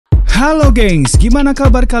Halo gengs, gimana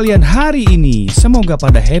kabar kalian hari ini? Semoga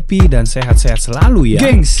pada happy dan sehat-sehat selalu ya.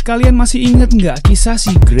 Gengs, kalian masih inget nggak kisah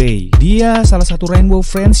si Grey? Dia salah satu Rainbow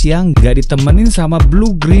Friends yang nggak ditemenin sama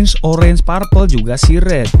Blue, Greens, Orange, Purple, juga si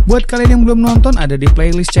Red. Buat kalian yang belum nonton, ada di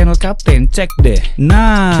playlist channel Kapten, cek deh.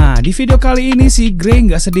 Nah, di video kali ini si Grey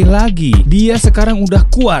nggak sedih lagi. Dia sekarang udah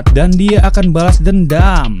kuat dan dia akan balas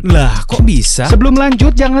dendam. Lah, kok bisa? Sebelum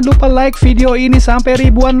lanjut, jangan lupa like video ini sampai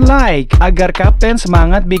ribuan like agar Kapten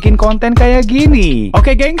semangat bikin konten kayak gini.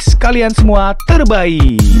 Oke gengs, kalian semua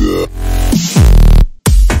terbaik.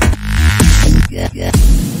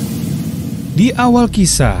 Di awal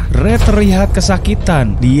kisah, Red terlihat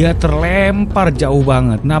kesakitan. Dia terlempar jauh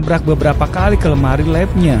banget, nabrak beberapa kali ke lemari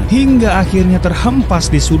labnya, hingga akhirnya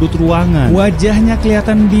terhempas di sudut ruangan. Wajahnya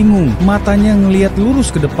kelihatan bingung, matanya ngelihat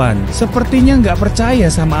lurus ke depan. Sepertinya nggak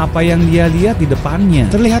percaya sama apa yang dia lihat di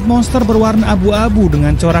depannya. Terlihat monster berwarna abu-abu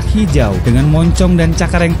dengan corak hijau, dengan moncong dan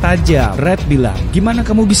cakar yang tajam. Red bilang, "Gimana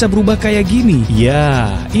kamu bisa berubah kayak gini?"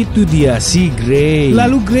 Ya, itu dia si Grey.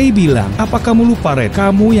 Lalu Grey bilang, "Apa kamu lupa Red?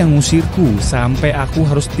 Kamu yang ngusirku sampai aku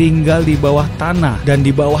harus tinggal di bawah tanah, dan di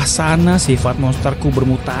bawah sana sifat monsterku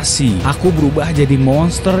bermutasi. Aku berubah jadi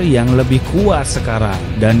monster yang lebih kuat sekarang,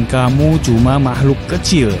 dan kamu cuma makhluk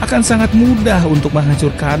kecil. Akan sangat mudah untuk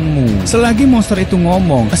menghancurkanmu." Selagi monster itu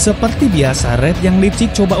ngomong, seperti biasa Red yang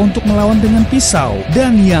licik coba untuk melawan dengan pisau,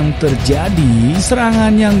 dan yang terjadi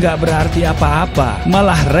serangannya nggak berarti apa-apa.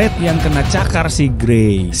 Malah Red yang kena cakar si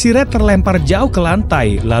Grey. Si Red terlempar jauh ke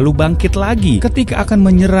lantai, lalu bangkit lagi. Ketika akan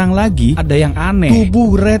menyerang lagi, ada yang aneh.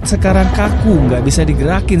 Tubuh Red sekarang kaku, nggak bisa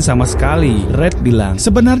digerakin sama sekali. Red bilang,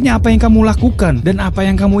 "Sebenarnya apa yang kamu lakukan dan apa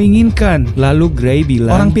yang kamu inginkan?" Lalu Grey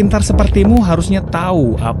bilang, "Orang pintar sepertimu harusnya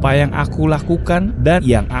tahu apa yang aku lakukan dan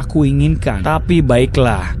yang aku inginkan. Tapi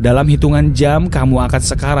baiklah, dalam hitungan jam kamu akan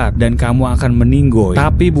sekarat dan kamu akan meninggoy.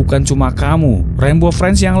 Tapi bukan cuma kamu, Rainbow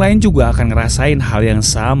Friends yang lain juga akan ngerasain hal yang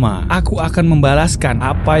sama. Aku akan membalaskan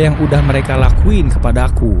apa yang udah mereka lakuin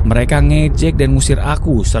kepadaku. Mereka ngejek dan ngusir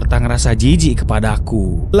aku serta ngerasa jijik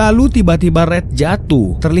kepadaku." Lalu tiba-tiba Red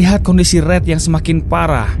jatuh. Terlihat kondisi Red yang semakin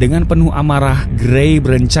parah. Dengan penuh amarah, Grey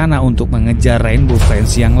berencana untuk mengejar Rainbow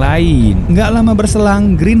Friends yang lain. Nggak lama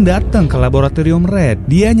berselang, Green datang ke laboratorium Red.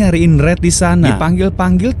 Dia nyariin Red di sana.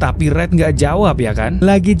 Dipanggil-panggil tapi Red nggak jawab ya kan.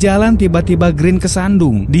 Lagi jalan tiba-tiba Green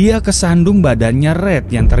kesandung. Dia kesandung badannya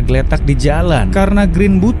Red yang tergeletak di jalan. Karena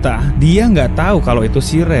Green buta, dia nggak tahu kalau itu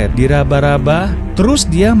si Red. Diraba-raba, terus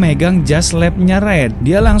dia megang jas labnya Red.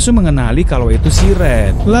 Dia langsung mengenali kalau itu si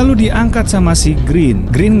Red. Lalu diangkat sama si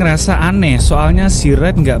Green. Green ngerasa aneh soalnya si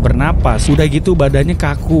Red nggak bernapas. Udah gitu badannya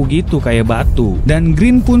kaku gitu kayak batu. Dan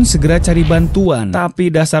Green pun segera cari bantuan.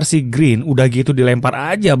 Tapi dasar si Green udah gitu dilempar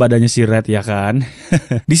aja badannya si Red ya kan.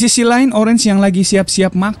 Di sisi lain Orange yang lagi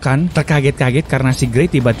siap-siap makan terkaget-kaget karena si Grey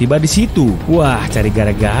tiba-tiba di situ. Wah, cari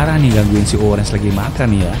gara-gara nih gangguin si Orange lagi makan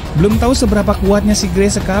ya. Belum tahu seberapa kuatnya si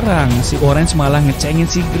Grey sekarang. Si Orange malah ngecengin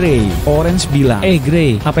si Grey. Orange bilang,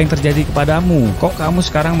 Grey, apa yang terjadi kepadamu? Kok kamu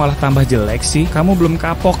sekarang malah tambah jelek sih? Kamu belum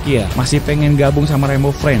kapok ya? Masih pengen gabung sama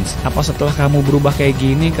Rainbow Friends? Apa setelah kamu berubah kayak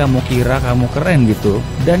gini kamu kira kamu keren gitu?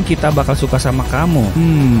 Dan kita bakal suka sama kamu?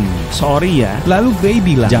 Sorry ya. Lalu Grey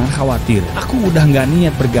bilang, "Jangan khawatir, aku udah nggak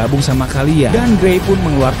niat bergabung sama kalian." Dan Grey pun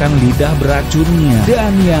mengeluarkan lidah beracunnya.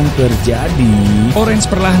 Dan yang terjadi, Orange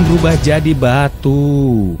perlahan berubah jadi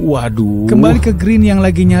batu. Waduh. Kembali ke Green yang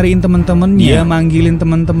lagi nyariin temen-temennya. Dia manggilin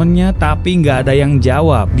temen-temennya tapi nggak ada yang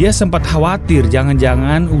jawab. Dia sempat khawatir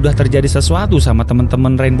jangan-jangan udah terjadi sesuatu sama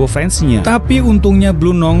teman-teman Rainbow Friends-nya. Tapi untungnya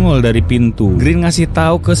Blue nongol dari pintu. Green ngasih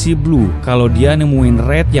tahu ke si Blue kalau dia nemuin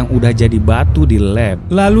Red yang udah jadi batu di lab.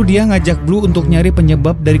 Lalu dia ngajak Blue untuk nyari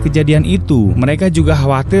penyebab dari kejadian itu. Mereka juga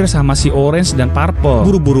khawatir sama si Orange dan Purple.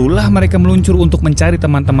 Buru-burulah mereka meluncur untuk mencari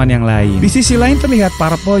teman-teman yang lain. Di sisi lain terlihat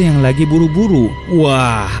Purple yang lagi buru-buru.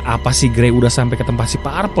 Wah, apa si Grey udah sampai ke tempat si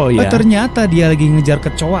Purple ya? Ternyata dia lagi ngejar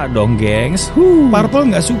kecoa dong, gengs.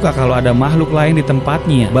 Purple nggak suka kalau ada makhluk lain di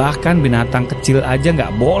tempatnya. Bahkan binatang kecil aja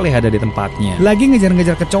nggak boleh ada di tempatnya. Lagi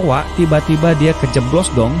ngejar-ngejar kecoa, tiba-tiba dia kejeblos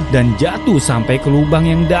dong dan jatuh sampai ke lubang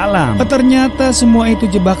yang dalam. Ternyata semua itu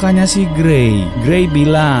jebakannya si Grey. Grey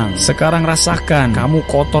bilang, "Sekarang rasakan, kamu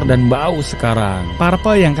kotor dan bau sekarang."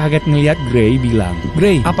 Purple yang kaget ngelihat Grey bilang,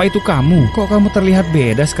 "Grey, apa itu kamu? Kok kamu terlihat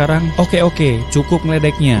beda sekarang?" Oke, cukup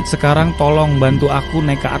ngeledeknya. Sekarang tolong bantu aku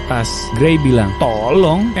naik ke atas." Grey bilang,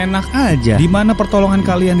 "Tolong? Enak aja. Di mana pertolongan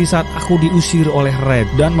kalian di saat aku diusir oleh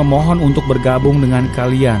Red dan memohon untuk bergabung dengan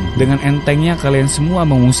kalian. Dengan entengnya kalian semua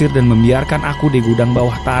mengusir dan membiarkan aku di gudang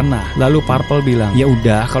bawah tanah. Lalu Purple bilang, ya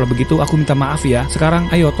udah kalau begitu aku minta maaf ya.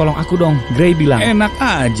 Sekarang ayo tolong aku dong. Grey bilang, enak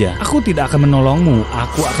aja. Aku tidak akan menolongmu.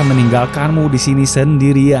 Aku akan meninggalkanmu di sini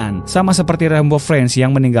sendirian. Sama seperti Rainbow Friends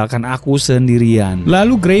yang meninggalkan aku sendirian.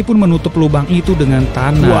 Lalu Grey pun menutup lubang itu dengan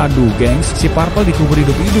tanah. Waduh gengs, si Purple dikubur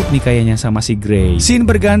hidup-hidup nih kayaknya sama si Grey. Scene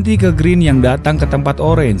berganti ke Green yang datang ke tempat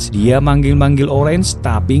Orange. Dia manggil-manggil Orange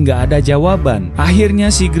tapi nggak ada jawaban. Akhirnya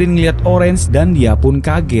si Green ngeliat Orange dan dia pun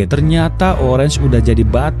kaget. Ternyata Orange udah jadi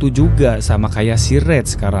batu juga sama kayak si Red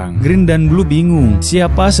sekarang. Green dan Blue bingung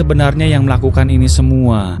siapa sebenarnya yang melakukan ini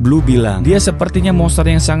semua. Blue bilang, dia sepertinya monster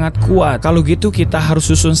yang sangat kuat. Kalau gitu kita harus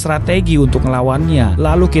susun strategi untuk ngelawannya.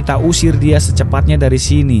 Lalu kita usir dia secepatnya dari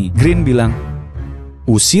sini. Green bilang,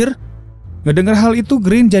 usir? Ngedengar hal itu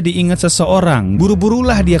Green jadi ingat seseorang.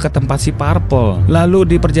 Buru-burulah dia ke tempat si Purple. Lalu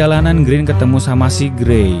di perjalanan Green ketemu sama si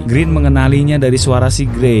Grey. Green mengenalinya dari suara si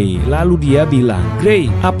Grey. Lalu dia bilang, Grey,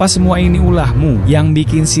 apa semua ini ulahmu yang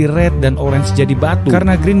bikin si Red dan Orange jadi batu?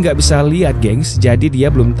 Karena Green gak bisa lihat gengs, jadi dia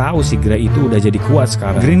belum tahu si Grey itu udah jadi kuat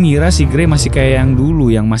sekarang. Green ngira si Grey masih kayak yang dulu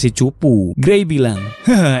yang masih cupu. Grey bilang,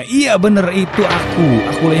 haha, iya bener itu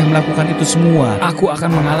akulah yang melakukan itu semua. Aku akan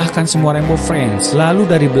mengalahkan semua Rainbow Friends. Lalu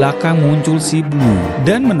dari belakang muncul si Blue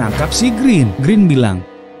dan menangkap si Green. Green bilang,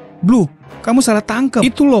 Blue, kamu salah tangkap.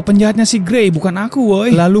 Itu loh penjahatnya si Grey, bukan aku woi.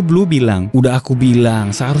 Lalu Blue bilang, udah aku bilang,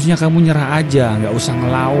 seharusnya kamu nyerah aja, nggak usah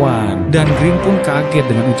ngelawan. Dan Green pun kaget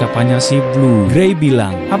dengan ucapannya si Blue. Grey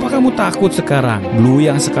bilang, apa kamu takut sekarang? Blue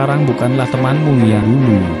yang sekarang bukanlah temanmu yang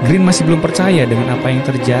dulu. Green masih belum percaya dengan apa yang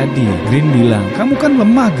terjadi. Green bilang, kamu kan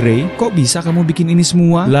lemah Grey, kok bisa kamu bikin ini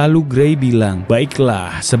semua? Lalu Grey bilang,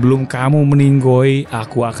 baiklah, sebelum kamu meninggoy,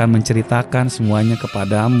 aku akan menceritakan semuanya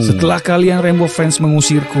kepadamu. Setelah kalian Rainbow Friends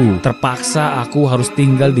mengusirku, terpaksa aku harus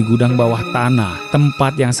tinggal di gudang bawah tanah,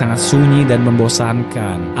 tempat yang sangat sunyi dan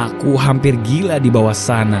membosankan. Aku hampir gila di bawah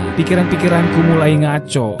sana. Pikiran-pikiranku mulai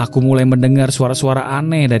ngaco. Aku mulai mendengar suara-suara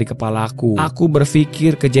aneh dari kepalaku. Aku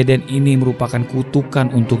berpikir kejadian ini merupakan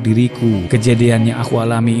kutukan untuk diriku. Kejadian yang aku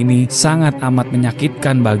alami ini sangat amat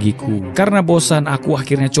menyakitkan bagiku. Karena bosan, aku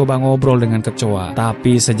akhirnya coba ngobrol dengan kecoa.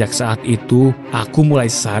 Tapi sejak saat itu, aku mulai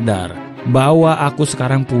sadar bahwa aku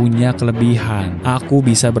sekarang punya kelebihan. Aku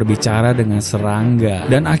bisa berbicara dengan serangga.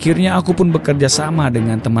 Dan akhirnya aku pun bekerja sama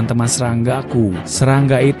dengan teman-teman seranggaku.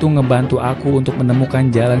 Serangga itu ngebantu aku untuk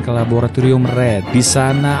menemukan jalan ke laboratorium Red. Di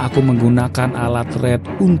sana aku menggunakan alat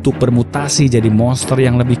Red untuk bermutasi jadi monster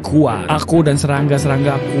yang lebih kuat. Aku dan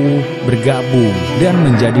serangga-seranggaku bergabung dan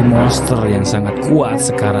menjadi monster yang sangat kuat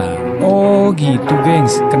sekarang. Oh gitu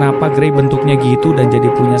gengs, kenapa Grey bentuknya gitu dan jadi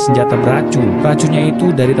punya senjata beracun? Racunnya itu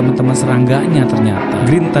dari teman-teman serangganya ternyata.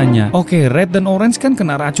 Green tanya, oke, Red dan Orange kan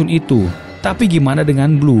kena racun itu, tapi gimana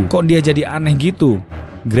dengan Blue? Kok dia jadi aneh gitu?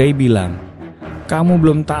 Grey bilang, kamu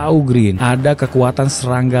belum tahu Green, ada kekuatan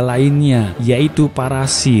serangga lainnya, yaitu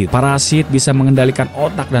parasit. Parasit bisa mengendalikan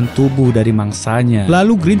otak dan tubuh dari mangsanya.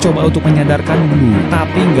 Lalu Green coba untuk menyadarkan Blue,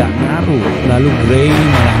 tapi nggak ngaruh. Lalu Grey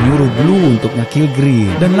malah nyuruh Blue untuk nge-kill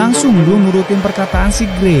Green. Dan langsung Blue nurutin perkataan si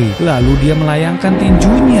Grey. Lalu dia melayangkan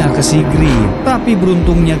tinjunya ke si Green. Tapi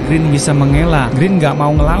beruntungnya Green bisa mengelak. Green nggak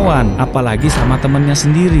mau ngelawan, apalagi sama temennya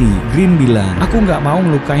sendiri. Green bilang, aku nggak mau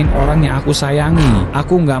ngelukain orang yang aku sayangi.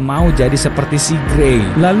 Aku nggak mau jadi seperti si Grey.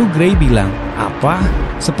 Lalu Grey bilang, apa?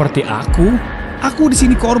 Seperti aku? Aku di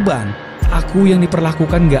sini korban. Aku yang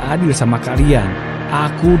diperlakukan gak adil sama kalian.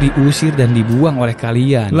 Aku diusir dan dibuang oleh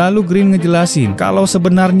kalian. Lalu Green ngejelasin kalau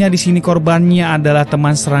sebenarnya di sini korbannya adalah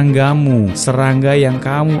teman seranggamu, serangga yang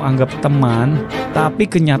kamu anggap teman, tapi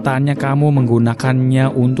kenyataannya kamu menggunakannya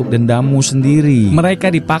untuk dendammu sendiri.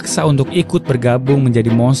 Mereka dipaksa untuk ikut bergabung menjadi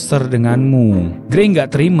monster denganmu. Grey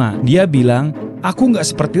nggak terima. Dia bilang, aku nggak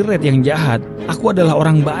seperti Red yang jahat. Aku adalah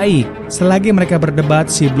orang baik. Selagi mereka berdebat,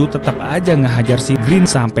 si Blue tetap aja ngehajar si Green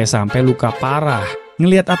sampai-sampai luka parah.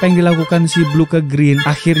 Ngelihat apa yang dilakukan si Blue ke Green,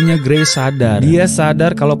 akhirnya Grey sadar. Dia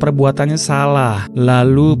sadar kalau perbuatannya salah.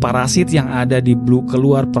 Lalu parasit yang ada di Blue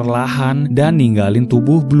keluar perlahan dan ninggalin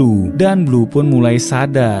tubuh Blue. Dan Blue pun mulai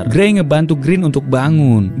sadar. Grey ngebantu Green untuk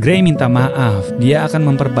bangun. Grey minta maaf. Dia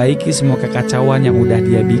akan memperbaiki semua kekacauan yang udah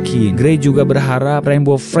dia bikin. Grey juga berharap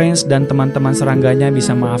Rainbow Friends dan teman-teman serangganya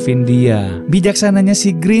bisa maafin dia. Bijaksananya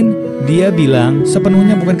si Green, dia bilang,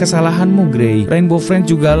 sepenuhnya bukan kesalahanmu Grey. Rainbow Friends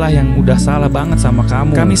jugalah yang udah salah banget sama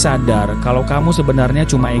kamu. Kami sadar kalau kamu sebenarnya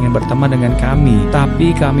cuma ingin berteman dengan kami,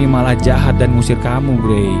 tapi kami malah jahat dan ngusir kamu,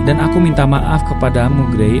 Grey. Dan aku minta maaf kepadamu,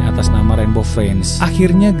 Grey, atas nama Rainbow Friends.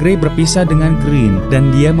 Akhirnya Grey berpisah dengan Green,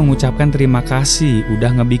 dan dia mengucapkan terima kasih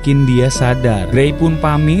udah ngebikin dia sadar. Grey pun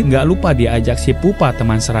pamit, gak lupa diajak si Pupa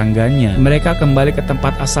teman serangganya. Mereka kembali ke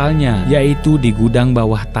tempat asalnya, yaitu di gudang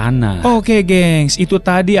bawah tanah. Oke, gengs, itu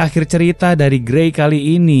tadi akhir cerita dari Grey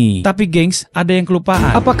kali ini. Tapi gengs, ada yang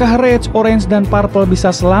kelupaan. Apakah Red, Orange, dan Purple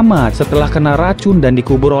bisa selamat setelah kena racun dan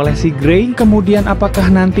dikubur oleh si Grey? Kemudian apakah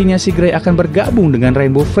nantinya si Grey akan bergabung dengan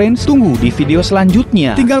Rainbow Friends? Tunggu di video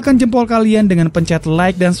selanjutnya. Tinggalkan jempol kalian dengan pencet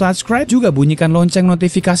like dan subscribe, juga bunyikan lonceng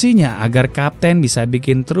notifikasinya agar Kapten bisa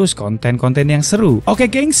bikin terus konten-konten yang seru. Oke,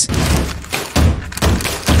 gengs.